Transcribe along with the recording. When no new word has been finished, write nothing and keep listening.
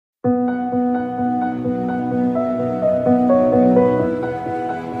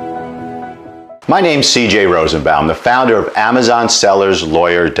My name's CJ Rosenbaum, the founder of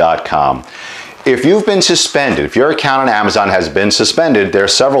AmazonSellersLawyer.com. If you've been suspended, if your account on Amazon has been suspended, there are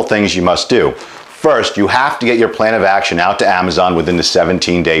several things you must do. First, you have to get your plan of action out to Amazon within the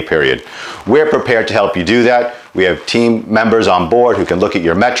 17-day period. We're prepared to help you do that. We have team members on board who can look at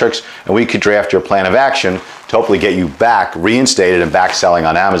your metrics, and we could draft your plan of action to hopefully get you back reinstated and back selling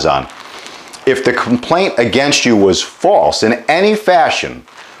on Amazon. If the complaint against you was false in any fashion,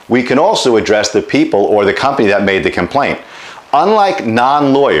 we can also address the people or the company that made the complaint. Unlike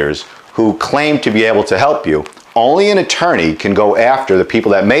non-lawyers who claim to be able to help you, only an attorney can go after the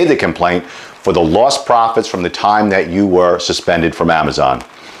people that made the complaint for the lost profits from the time that you were suspended from Amazon.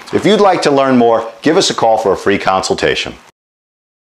 If you'd like to learn more, give us a call for a free consultation.